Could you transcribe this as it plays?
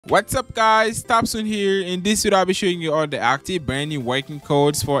What's up guys, Thompson here. In this video I'll be showing you all the active brand new working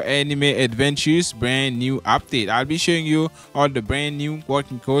codes for Anime Adventures brand new update. I'll be showing you all the brand new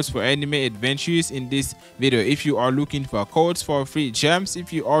working codes for Anime Adventures in this video. If you are looking for codes for free gems,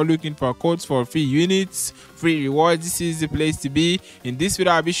 if you are looking for codes for free units, free rewards, this is the place to be. In this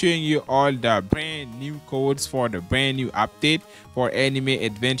video I'll be showing you all the brand new codes for the brand new update for Anime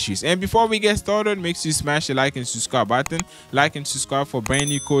Adventures. And before we get started, make sure you smash the like and subscribe button. Like and subscribe for brand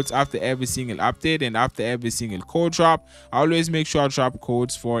new codes after every single update and after every single code drop. I always make sure I drop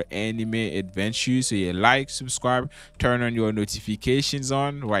codes for Anime Adventures, so you like, subscribe, turn on your notifications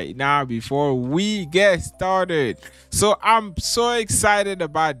on right now before we get started. So I'm so excited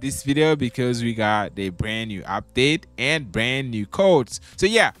about this video because we got the brand new update and brand new codes. So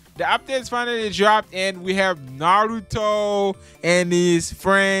yeah, the updates finally dropped and we have Naruto and his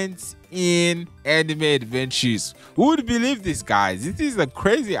friends in Anime Adventures. Who would believe this, guys? This is a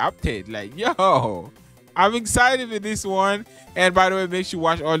crazy update. Like, yo, I'm excited for this one. And by the way, make sure you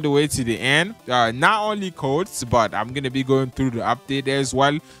watch all the way to the end. Not only codes, but I'm gonna be going through the update as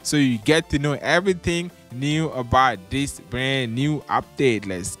well, so you get to know everything new about this brand new update.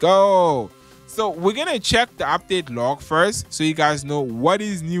 Let's go. So we're gonna check the update log first, so you guys know what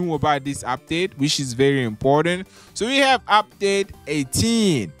is new about this update, which is very important. So we have update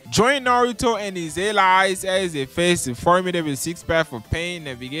 18. Join Naruto and his allies as they face the formidable six path of pain,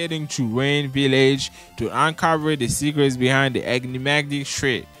 navigating through Rain Village to uncover the secrets behind the enigmatic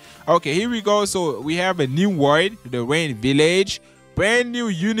threat. Okay, here we go. So we have a new world, the Rain Village, brand new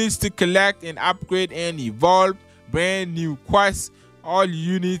units to collect and upgrade and evolve, brand new quests. All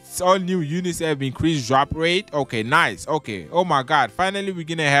new units have increased drop rate. Okay, nice. Okay, oh my god, finally we're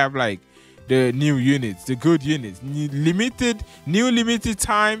gonna have like the new units, the good units, new limited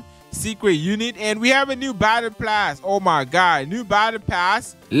time secret unit, and we have a new battle pass. Oh my god, new battle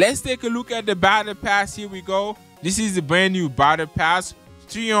pass. Let's take a look at the battle pass. Here we go. This is the brand new battle pass,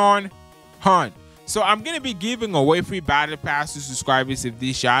 Trion Hunt. So I'm gonna be giving away free battle pass to subscribers of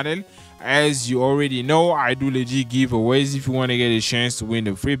this channel. As you already know, I do legit giveaways. If you want to get a chance to win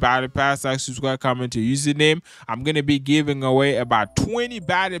the free battle pass, like, subscribe, comment your username. I'm gonna be giving away about 20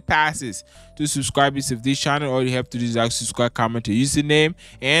 battle passes to subscribers of this channel. All you have to do is like, subscribe, comment your username,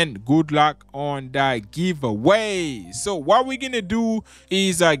 and good luck on that giveaway. So what we're gonna do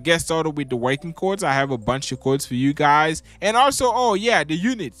is get started with the working codes. I have a bunch of codes for you guys, and also, oh yeah, the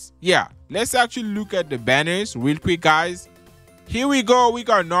units. Yeah, let's actually look at the banners real quick, guys. Here we go. We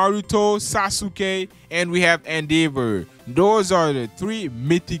got Naruto, Sasuke, and we have Endeavor. Those are the three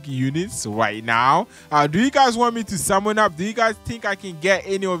mythic units right now. Do you guys want me to summon up? Do you guys think I can get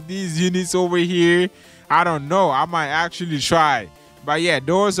any of these units over here? I don't know. I might actually try. But yeah,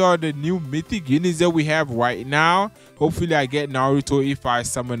 those are the new mythic units that we have right now. Hopefully I get Naruto if I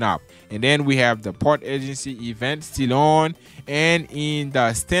summon up. And then we have the port agency event still on. And in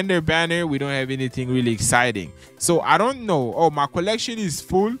the standard banner, we don't have anything really exciting. So I don't know. Oh, my collection is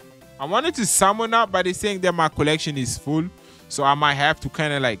full. I wanted to summon up, but it's saying that my collection is full. So I might have to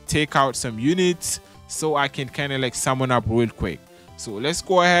kind of like take out some units so I can kind of like summon up real quick. So let's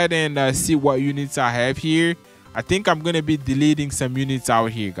go ahead and see what units I have here. I think I'm going to be deleting some units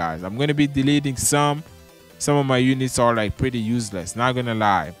out here, guys. I'm going to be deleting some. Some of my units are like pretty useless, not going to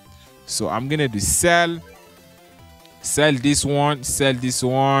lie. So I'm going to do sell this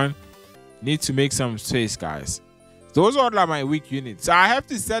one. Need to make some space, guys. Those are like my weak units. So I have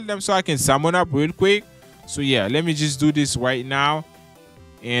to sell them so I can summon up real quick. So yeah, let me just do this right now.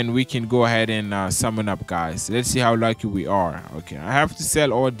 And we can go ahead and summon up, guys. Let's see how lucky we are. Okay, I have to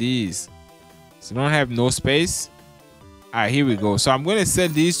sell all these. So don't have no space. All right, here we go. So I'm going to sell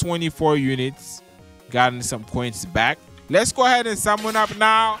these 24 units. Gotten some coins back. Let's go ahead and summon up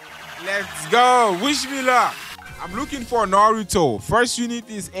now. Let's go. Wish me luck. I'm looking for Naruto. First unit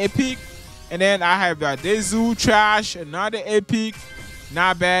is epic. And then I have that Dezu, trash. Another epic.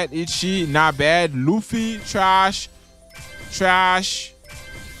 Not bad. Ichi, not bad. Luffy, trash.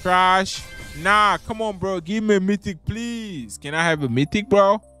 Nah, come on, bro. Give me a mythic, please. Can I have a mythic,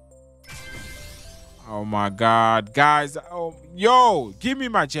 bro? Oh my god, guys. Oh, yo, give me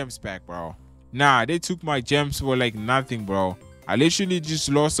my gems back, bro. Nah, they took my gems for like nothing, bro. I literally just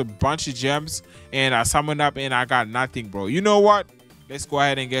lost a bunch of gems and I summoned up and I got nothing, bro. You know what? Let's go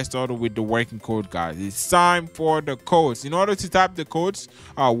ahead and get started with the working code, guys. It's time for the codes. In order to type the codes,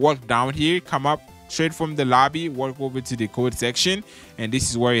 walk down here, come up straight from the lobby, walk over to the code section, and this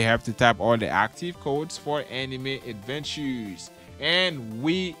is where you have to type all the active codes for Anime Adventures. And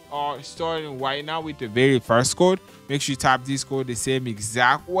we are starting right now with the very first code. Make sure you type this code the same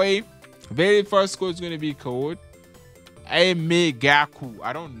exact way. Very first code is going to be code Emegaku.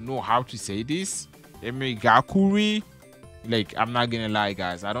 I don't know how to say this. Emegakuri. Like, I'm not gonna lie,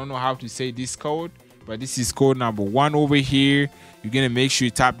 guys. I don't know how to say this code, but this is code number 1 over here. You're gonna make sure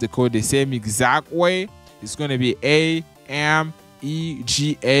you type the code the same exact way. It's gonna be AMEGAKURE,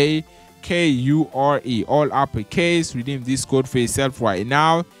 all uppercase. Redeem this code for yourself right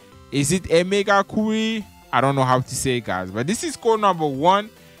now. Is it Emegakuri? I don't know how to say it, guys, but this is code number 1.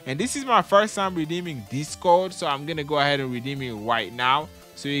 And this is my first time redeeming this code, so I'm gonna go ahead and redeem it right now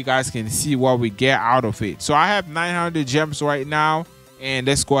so you guys can see what we get out of it. So I have 900 gems right now, and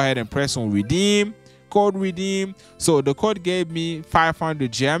let's go ahead and press on redeem. Code redeem. So the code gave me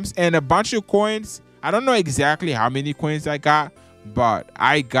 500 gems and a bunch of coins. I don't know exactly how many coins I got, but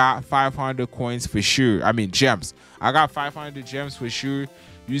I got 500 coins for sure. I mean gems. I got 500 gems for sure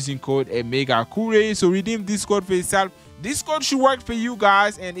using code Emegakure. So redeem this code for yourself. This code should work for you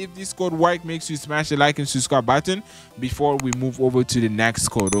guys, and if this code works, make sure you smash the like and subscribe button before we move over to the next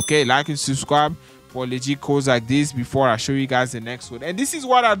code. Okay, like and subscribe for legit codes like this before I show you guys the next code. And this is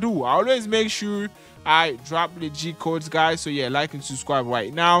what I do. I always make sure I drop legit codes, guys. So yeah, like and subscribe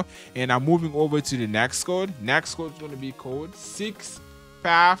right now, and I'm moving over to the next code. Next code is going to be code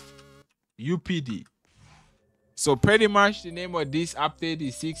 6path UPD. So pretty much the name of this update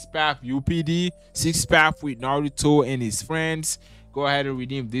is 6path UPD, 6path with Naruto and his friends. Go ahead and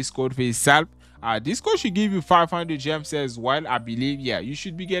redeem this code for yourself. This code should give you 500 gems as well, I believe. Yeah, you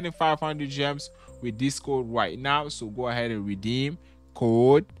should be getting 500 gems with this code right now. So go ahead and redeem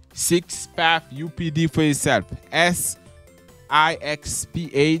code 6path UPD for yourself.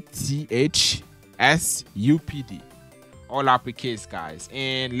 SIXPATHSUPD. All uppercase, guys.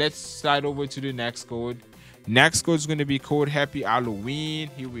 And let's slide over to the next code. Next code is going to be code Happy Halloween.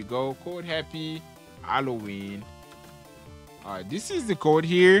 Here we go. Code Happy Halloween. This is the code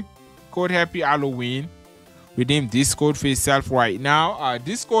here. Code Happy Halloween. Redeem this code for yourself right now.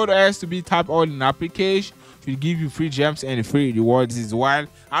 This code has to be typed all in uppercase. Will give you free gems and free rewards as well.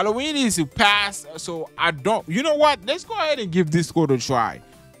 Halloween is past, so I don't. You know what? Let's go ahead and give this code a try.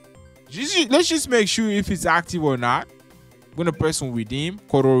 Let's just make sure if it's active or not. I'm gonna press on redeem.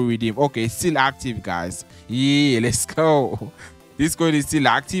 Code will redeem. Okay, it's still active, guys. Yeah, let's go. This code is still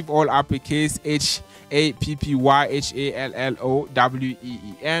active. All uppercase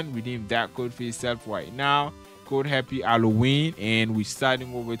HAPPYHALLOWEEN. Redeem that code for yourself right now. Code Happy Halloween, and we're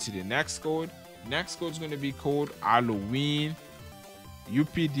starting over to the next code. Next code is gonna be code Halloween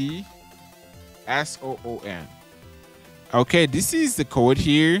UPD SOON. Okay, this is the code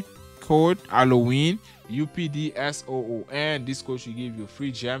here. Code Halloween UPD SOON. This code should give you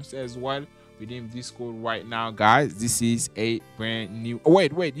free gems as well. Redeem this code right now, guys. This is a brand new. Oh,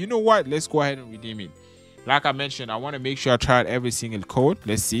 wait, you know what? Let's go ahead and redeem it. Like I mentioned, I want to make sure I tried every single code.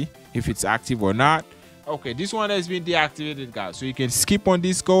 Let's see if it's active or not. Okay, this one has been deactivated, guys, so you can skip on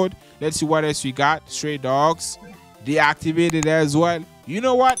this code. Let's see what else we got. Stray Dogs deactivated as well. You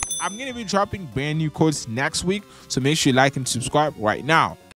know what? I'm gonna be dropping brand new codes next week, so make sure you like and subscribe right now.